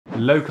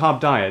low carb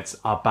diets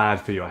are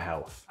bad for your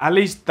health. At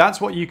least that's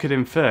what you could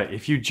infer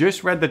if you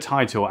just read the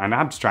title and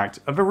abstract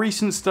of a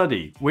recent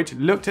study which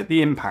looked at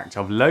the impact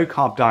of low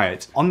carb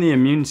diets on the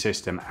immune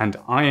system and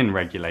iron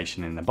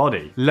regulation in the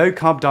body. Low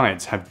carb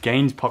diets have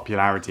gained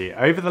popularity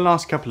over the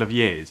last couple of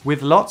years,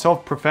 with lots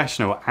of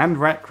professional and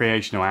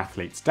recreational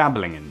athletes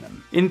dabbling in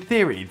them. In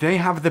theory, they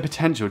have the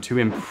potential to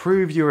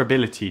improve your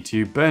ability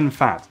to burn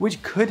fat,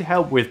 which could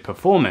help with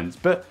performance,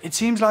 but it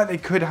seems like they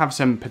could have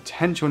some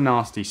potential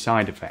nasty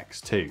side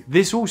effects too.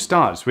 This all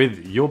starts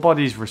with your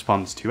body's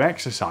response to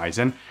exercise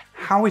and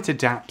how it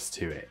adapts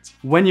to it.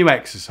 When you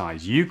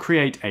exercise, you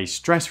create a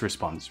stress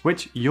response,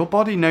 which your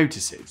body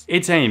notices.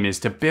 Its aim is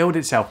to build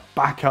itself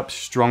back up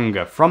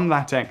stronger from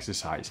that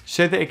exercise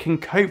so that it can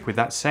cope with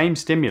that same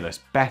stimulus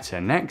better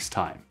next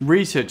time.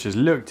 Researchers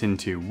looked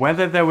into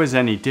whether there was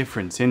any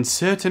difference in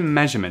certain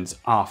measurements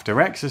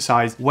after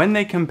exercise when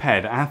they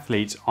compared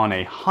athletes on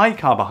a high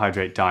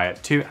carbohydrate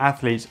diet to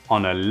athletes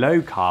on a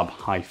low carb,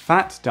 high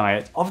fat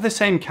diet of the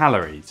same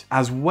calories,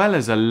 as well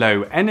as a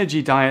low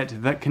energy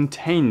diet that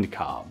contained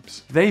carbs.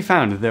 They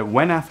found that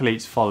when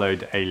athletes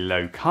followed a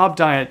low carb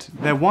diet,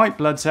 their white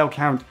blood cell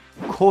count,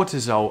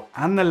 cortisol,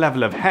 and the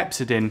level of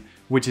hepcidin,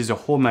 which is a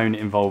hormone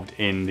involved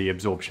in the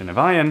absorption of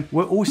iron,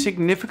 were all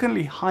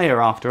significantly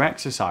higher after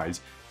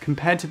exercise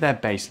compared to their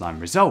baseline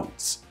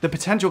results. The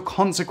potential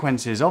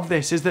consequences of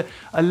this is that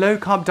a low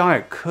carb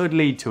diet could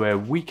lead to a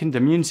weakened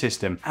immune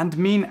system and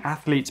mean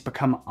athletes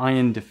become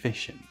iron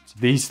deficient.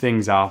 These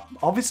things are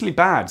obviously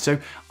bad, so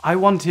I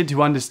wanted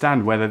to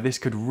understand whether this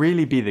could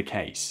really be the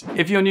case.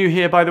 If you're new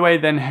here, by the way,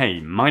 then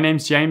hey, my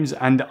name's James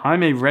and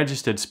I'm a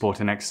registered sport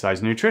and exercise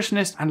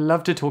nutritionist and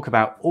love to talk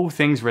about all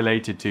things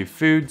related to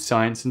food,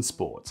 science and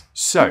sport.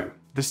 So,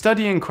 the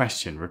study in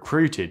question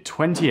recruited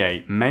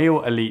 28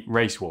 male elite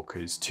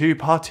racewalkers to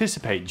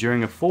participate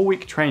during a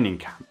 4-week training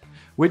camp,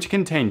 which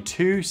contained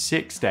 2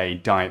 6-day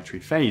dietary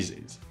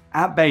phases.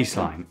 At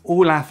baseline,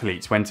 all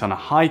athletes went on a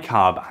high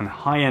carb and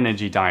high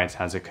energy diet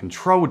as a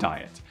control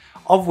diet,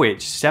 of which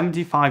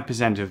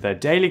 75% of their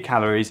daily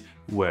calories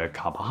were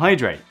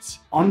carbohydrates.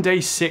 On day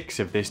 6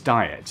 of this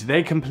diet,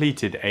 they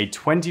completed a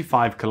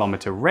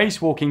 25-kilometer race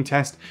walking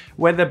test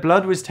where their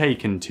blood was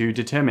taken to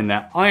determine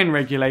their iron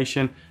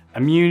regulation,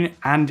 immune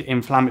and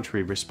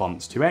inflammatory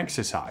response to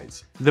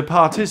exercise. The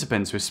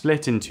participants were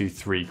split into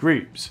 3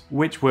 groups,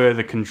 which were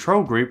the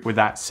control group with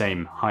that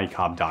same high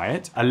carb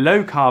diet, a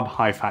low carb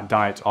high fat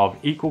diet of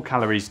equal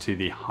calories to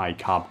the high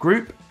carb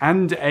group,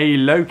 and a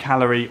low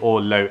calorie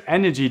or low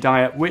energy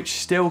diet which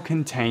still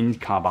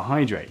contained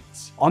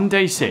carbohydrates. On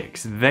day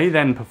 6, they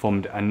then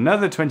performed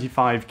another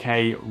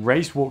 25k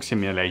race walk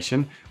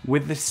simulation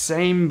with the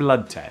same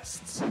blood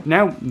tests.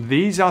 Now,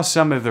 these are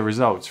some of the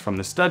results from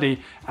the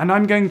study, and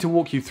I'm going to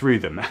walk you through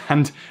them,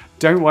 and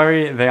don't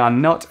worry, they are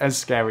not as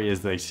scary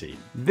as they seem.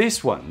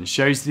 This one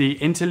shows the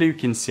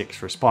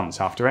interleukin-6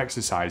 response after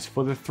exercise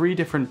for the 3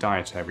 different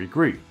dietary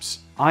groups.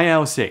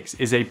 IL-6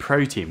 is a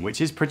protein which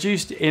is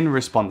produced in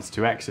response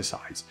to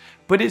exercise,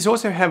 but it's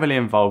also heavily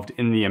involved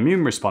in the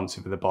immune response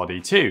of the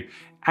body too,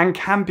 and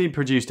can be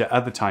produced at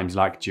other times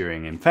like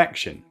during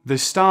infection. The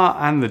star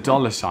and the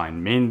dollar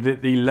sign mean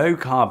that the low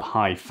carb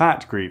high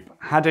fat group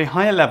had a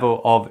higher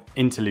level of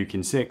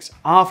interleukin-6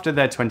 after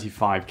their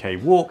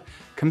 25k walk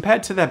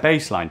compared to their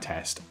baseline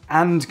test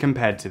and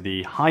compared to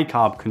the high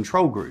carb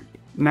control group.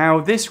 Now,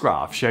 this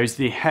graph shows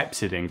the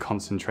hepcidin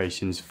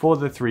concentrations for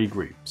the 3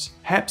 groups.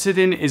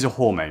 Hepcidin is a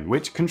hormone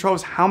which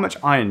controls how much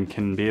iron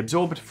can be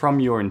absorbed from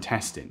your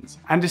intestines,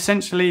 and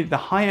essentially the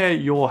higher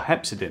your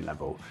hepcidin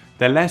level,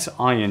 the less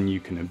iron you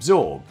can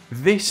absorb.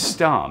 This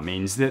star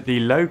means that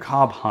the low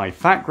carb high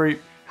fat group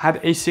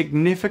had a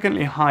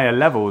significantly higher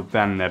level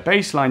than their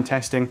baseline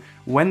testing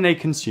when they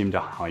consumed a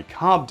high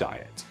carb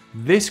diet.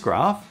 This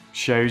graph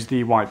shows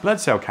the white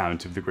blood cell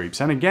count of the groups,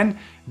 and again,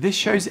 this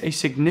shows a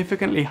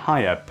significantly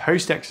higher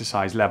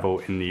post-exercise level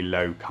in the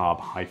low carb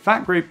high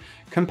fat group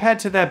compared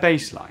to their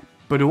baseline,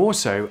 but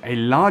also a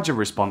larger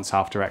response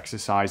after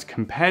exercise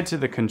compared to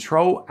the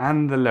control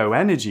and the low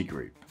energy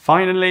group.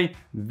 Finally,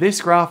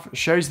 this graph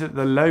shows that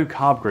the low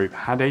carb group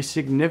had a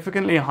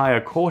significantly higher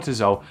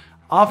cortisol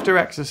after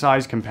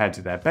exercise compared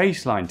to their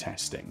baseline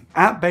testing.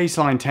 At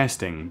baseline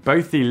testing,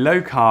 both the low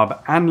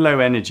carb and low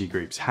energy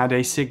groups had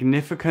a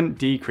significant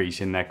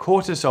decrease in their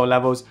cortisol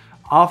levels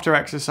after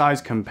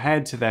exercise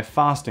compared to their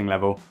fasting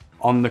level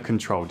on the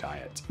control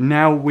diet.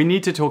 Now, we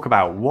need to talk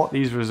about what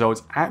these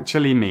results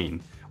actually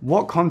mean,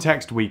 what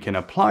context we can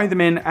apply them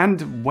in,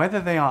 and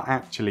whether they are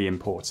actually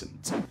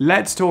important.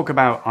 Let's talk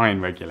about iron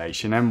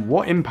regulation and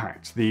what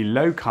impact the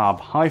low carb,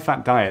 high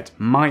fat diet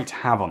might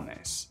have on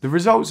this. The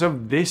results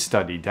of this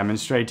study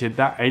demonstrated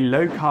that a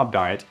low carb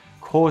diet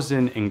caused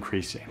an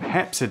increase in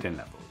hepcidin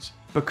levels.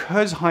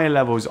 Because higher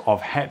levels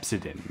of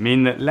hepcidin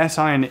mean that less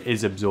iron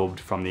is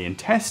absorbed from the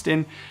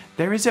intestine,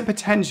 there is a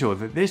potential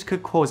that this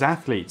could cause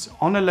athletes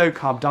on a low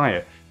carb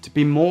diet to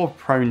be more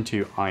prone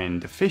to iron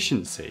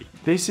deficiency.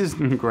 This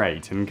isn't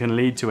great and can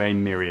lead to a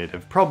myriad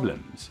of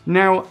problems.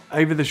 Now,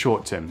 over the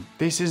short term,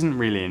 this isn't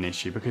really an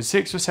issue because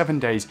 6 or 7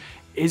 days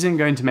isn't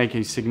going to make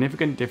a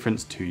significant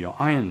difference to your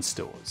iron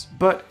stores.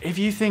 But if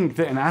you think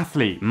that an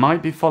athlete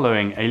might be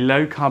following a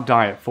low-carb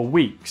diet for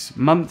weeks,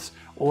 months,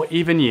 or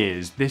even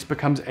years, this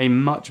becomes a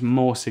much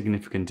more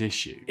significant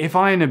issue. If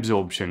iron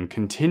absorption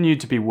continued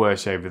to be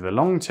worse over the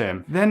long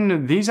term,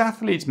 then these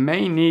athletes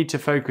may need to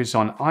focus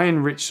on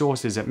iron-rich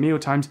sources at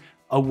mealtimes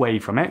away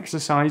from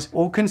exercise,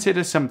 or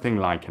consider something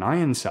like an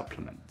iron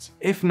supplement.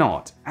 If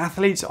not,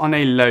 athletes on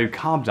a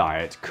low-carb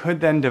diet could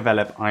then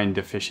develop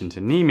iron-deficient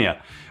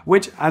anemia,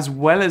 which, as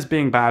well as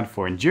being bad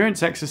for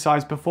endurance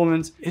exercise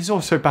performance, is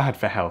also bad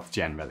for health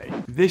generally.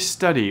 This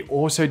study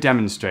also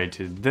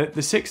demonstrated that the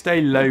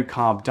 6-day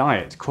low-carb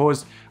diet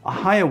caused a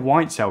higher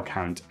white cell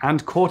count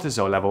and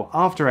cortisol level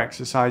after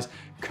exercise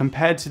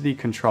compared to the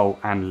control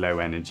and low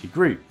energy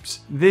groups.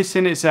 This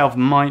in itself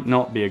might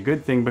not be a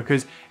good thing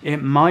because it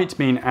might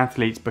mean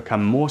athletes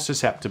become more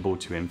susceptible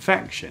to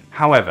infection.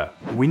 However,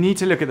 we need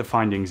to look at the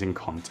findings in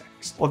context.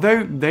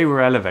 Although they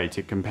were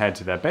elevated compared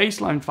to their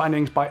baseline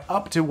findings by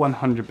up to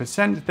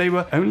 100%, they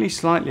were only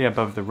slightly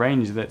above the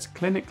range that's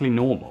clinically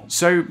normal.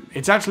 So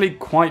it's actually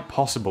quite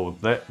possible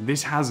that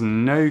this has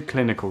no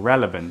clinical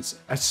relevance,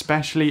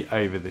 especially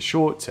over the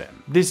short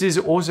term. This is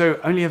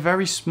also only a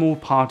very small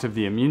part of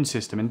the immune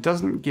system and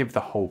doesn't give the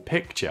whole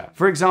picture.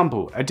 For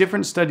example, a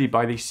different study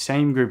by the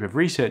same group of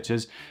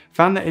researchers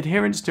found that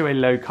adherence to a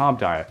low-carb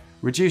diet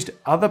reduced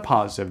other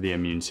parts of the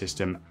immune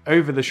system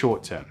over the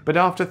short term, but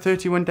after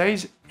 31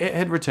 days, it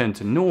had returned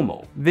to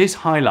normal. This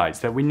highlights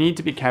that we need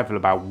to be careful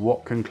about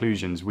what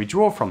conclusions we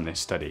draw from this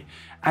study,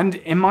 and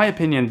in my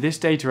opinion, this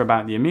data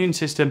about the immune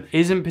system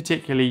isn't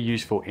particularly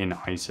useful in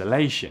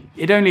isolation.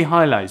 It only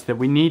highlights that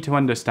we need to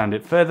understand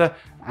it further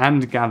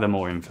and gather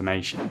more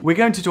information. We're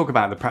going to talk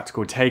about the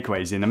practical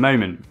takeaways in a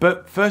moment,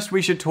 but first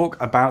we should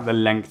talk about the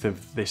length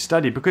of this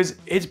study because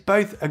it's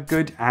both a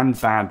good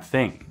and bad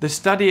thing. The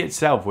study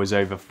itself was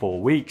over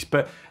 4 weeks,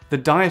 but the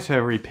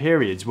dietary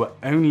periods were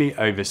only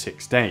over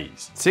 6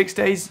 days. 6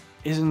 days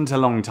isn't a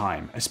long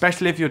time,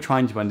 especially if you're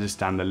trying to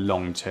understand the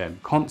long-term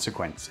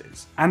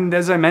consequences. And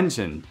as I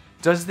mentioned,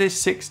 does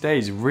this 6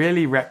 days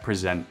really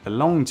represent the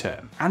long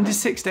term? And is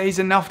 6 days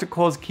enough to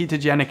cause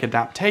ketogenic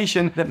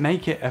adaptation that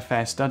make it a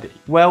fair study?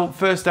 Well,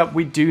 first up,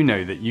 we do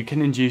know that you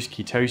can induce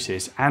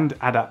ketosis and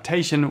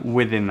adaptation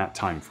within that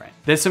time frame.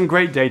 There's some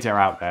great data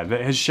out there that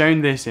has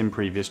shown this in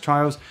previous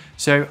trials,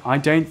 so I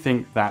don't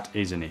think that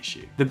is an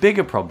issue. The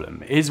bigger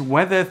problem is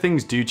whether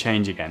things do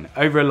change again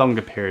over a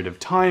longer period of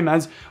time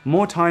as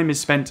more time is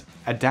spent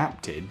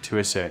adapted to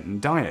a certain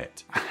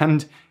diet.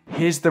 And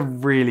here's the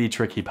really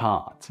tricky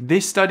part.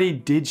 This study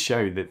did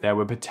show that there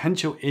were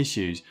potential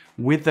issues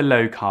with the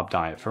low-carb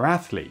diet for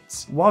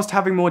athletes. Whilst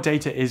having more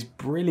data is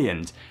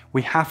brilliant,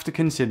 we have to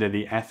consider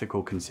the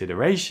ethical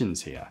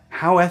considerations here.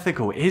 How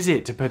ethical is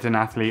it to put an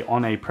athlete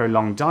on a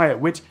prolonged diet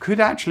which could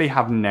actually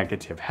have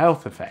negative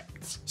health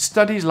effects?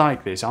 Studies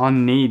like this are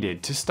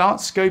needed to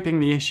start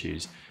scoping the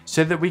issues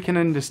so that we can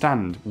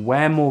understand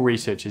where more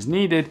research is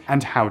needed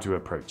and how to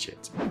approach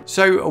it.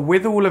 So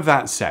with all of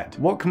that said,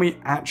 what can we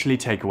actually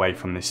take away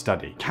from this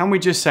study? Can we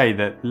just say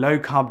that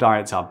low-carb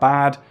diets are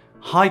bad,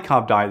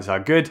 high-carb diets are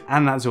good,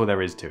 and that's all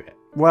there is to it?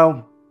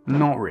 Well,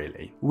 not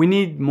really. We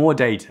need more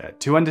data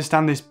to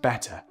understand this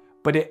better,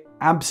 but it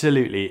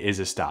absolutely is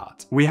a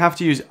start. We have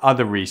to use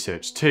other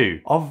research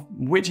too, of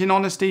which in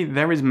honesty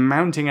there is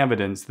mounting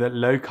evidence that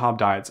low-carb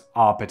diets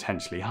are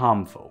potentially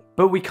harmful.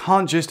 But we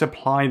can't just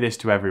apply this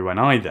to everyone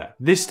either.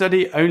 This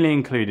study only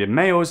included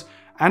males,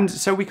 and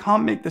so we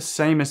can't make the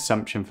same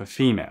assumption for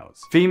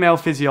females. Female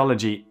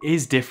physiology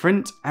is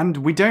different, and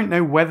we don't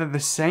know whether the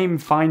same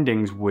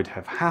findings would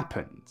have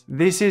happened.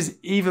 This is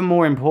even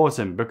more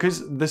important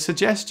because the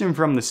suggestion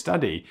from the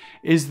study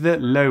is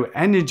that low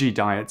energy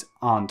diets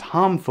aren't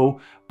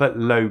harmful, but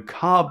low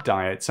carb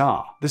diets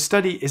are. The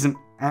study isn't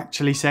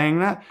actually saying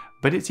that,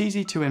 but it's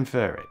easy to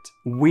infer it.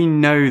 We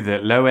know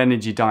that low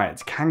energy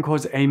diets can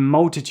cause a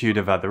multitude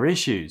of other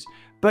issues,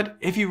 but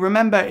if you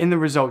remember in the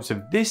results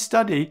of this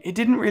study, it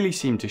didn't really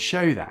seem to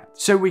show that.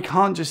 So we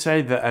can't just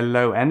say that a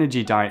low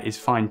energy diet is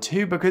fine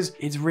too, because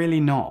it's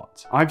really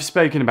not. I've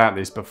spoken about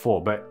this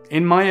before, but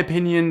in my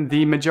opinion,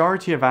 the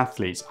majority of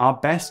athletes are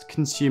best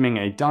consuming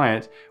a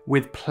diet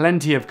with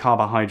plenty of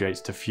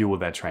carbohydrates to fuel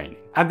their training.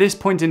 At this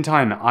point in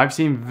time, I've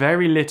seen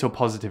very little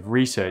positive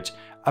research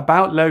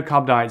about low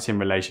carb diets in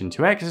relation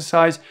to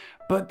exercise,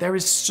 but there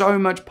is so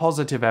much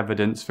positive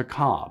evidence for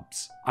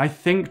carbs. I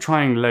think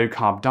trying low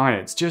carb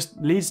diets just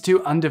leads to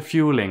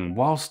underfueling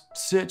whilst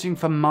searching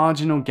for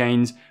marginal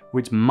gains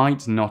which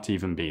might not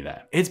even be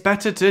there. It's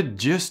better to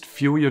just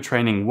fuel your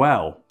training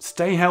well,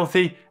 stay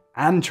healthy,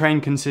 and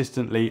train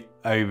consistently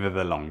over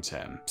the long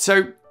term.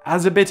 So,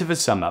 as a bit of a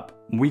sum up,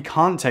 we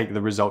can't take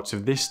the results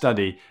of this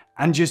study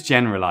and just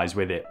generalize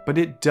with it, but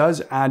it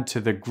does add to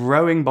the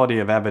growing body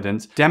of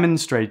evidence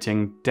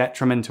demonstrating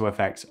detrimental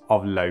effects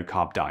of low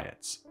carb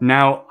diets.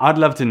 Now, I'd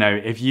love to know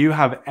if you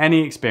have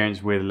any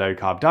experience with low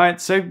carb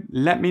diets, so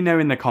let me know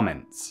in the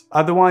comments.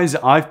 Otherwise,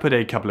 I've put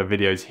a couple of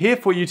videos here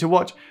for you to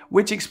watch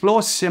which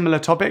explore similar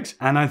topics,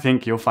 and I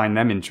think you'll find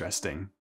them interesting.